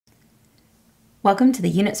Welcome to the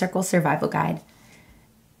Unit Circle Survival Guide.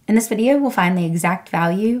 In this video, we'll find the exact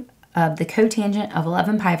value of the cotangent of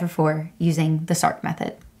 11 pi over 4 using the S.A.R.C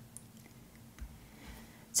method.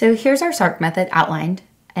 So here's our S.A.R.C method outlined,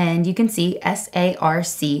 and you can see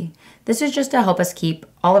S.A.R.C. This is just to help us keep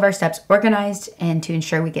all of our steps organized and to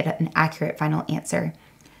ensure we get an accurate final answer.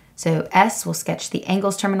 So S will sketch the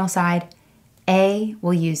angles terminal side. A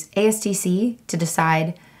will use A.S.T.C to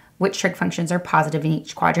decide which trig functions are positive in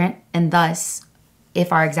each quadrant, and thus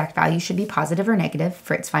if our exact value should be positive or negative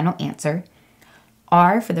for its final answer.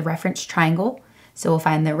 R for the reference triangle, so we'll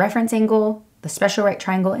find the reference angle, the special right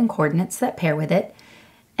triangle, and coordinates that pair with it.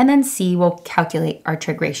 And then C will calculate our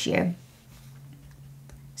trig ratio.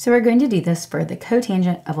 So we're going to do this for the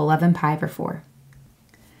cotangent of 11 pi over 4.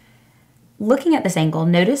 Looking at this angle,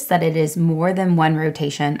 notice that it is more than one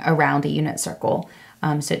rotation around a unit circle,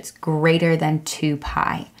 so it's greater than 2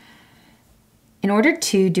 pi. In order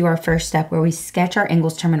to do our first step where we sketch our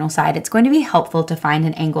angles terminal side, it's going to be helpful to find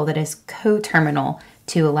an angle that is coterminal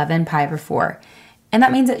to 11 pi over 4. And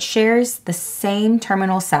that means it shares the same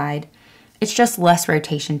terminal side. It's just less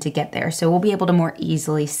rotation to get there, so we'll be able to more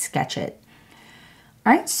easily sketch it.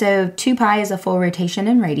 All right, so 2 pi is a full rotation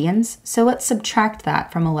in radians, so let's subtract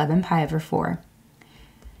that from 11 pi over 4.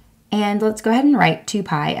 And let's go ahead and write 2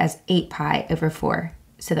 pi as 8 pi over 4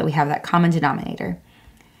 so that we have that common denominator.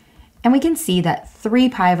 And we can see that 3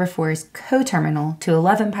 pi over 4 is coterminal to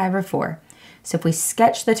 11 pi over 4. So if we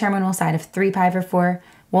sketch the terminal side of 3 pi over 4,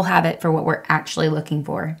 we'll have it for what we're actually looking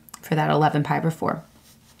for that 11 pi over 4.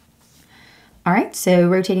 All right, so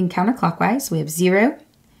rotating counterclockwise, we have 0,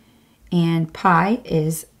 and pi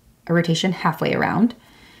is a rotation halfway around.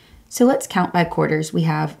 So let's count by quarters. We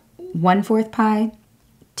have 1/4 pi,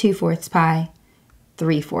 2/4 pi,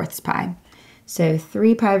 3/4 pi. So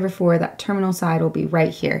 3 pi over 4, that terminal side will be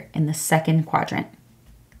right here in the second quadrant.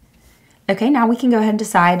 Okay, now we can go ahead and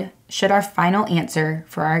decide, should our final answer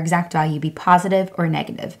for our exact value be positive or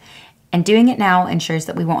negative? And doing it now ensures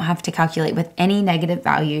that we won't have to calculate with any negative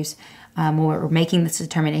values when we're making this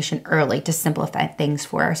determination early to simplify things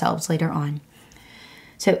for ourselves later on.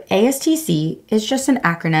 So A.S.T.C is just an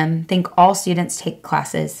acronym. Think all students take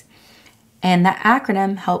classes. And that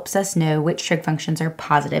acronym helps us know which trig functions are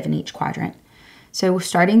positive in each quadrant. So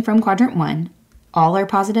starting from quadrant 1, all are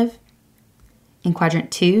positive. In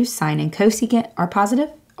quadrant 2, sine and cosecant are positive.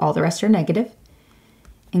 All the rest are negative.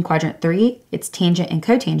 In quadrant 3, it's tangent and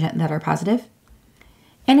cotangent that are positive.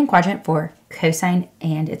 And in quadrant 4, cosine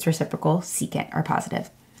and its reciprocal secant are positive.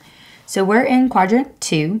 So we're in quadrant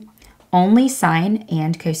 2. Only sine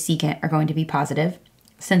and cosecant are going to be positive.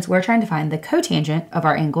 Since we're trying to find the cotangent of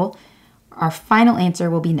our angle, our final answer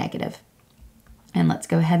will be negative. And let's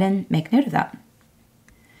go ahead and make note of that.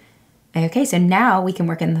 Okay, so now we can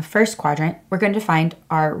work in the first quadrant. We're going to find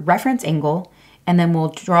our reference angle, and then we'll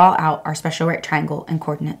draw out our special right triangle and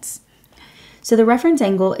coordinates. So the reference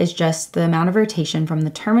angle is just the amount of rotation from the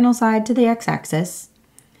terminal side to the x-axis.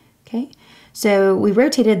 Okay, so we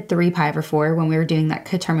rotated 3 pi over 4 when we were doing that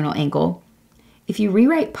coterminal angle. If you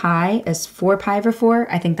rewrite pi as 4 pi over 4,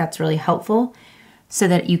 I think that's really helpful so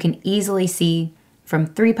that you can easily see from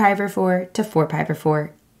 3 pi over 4 to 4 pi over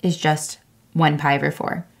 4 is just 1 pi over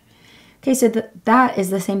 4. Okay, so that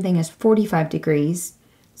is the same thing as 45 degrees.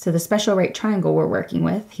 So the special right triangle we're working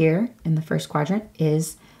with here in the first quadrant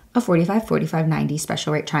is a 45, 45, 90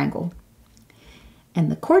 special right triangle.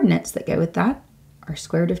 And the coordinates that go with that are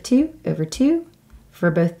square root of 2 over 2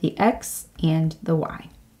 for both the x and the y.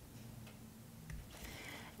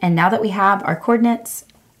 And now that we have our coordinates,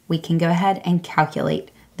 we can go ahead and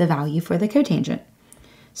calculate the value for the cotangent.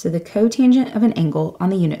 So the cotangent of an angle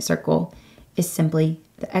on the unit circle is simply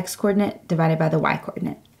the x-coordinate divided by the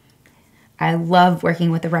y-coordinate. I love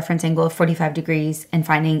working with the reference angle of 45 degrees and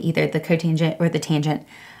finding either the cotangent or the tangent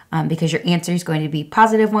because your answer is going to be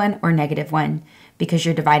positive 1 or negative 1 because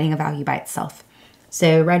you're dividing a value by itself.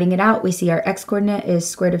 So writing it out, we see our x-coordinate is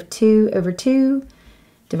square root of 2 over 2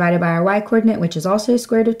 divided by our y-coordinate, which is also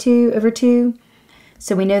square root of 2 over 2.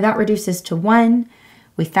 So we know that reduces to 1.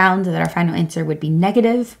 We found that our final answer would be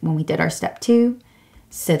negative when we did our step 2.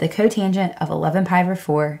 So the cotangent of 11 pi over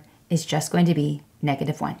 4 is just going to be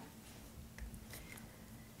negative 1.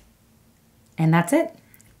 And that's it.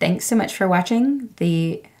 Thanks so much for watching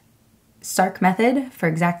the S.A.R.C method for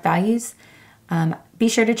exact values. Be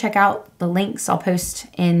sure to check out the links I'll post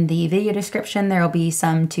in the video description. There will be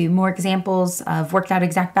some 2 more examples of worked out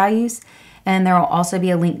exact values. And there will also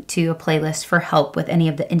be a link to a playlist for help with any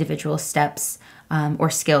of the individual steps or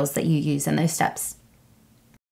skills that you use in those steps.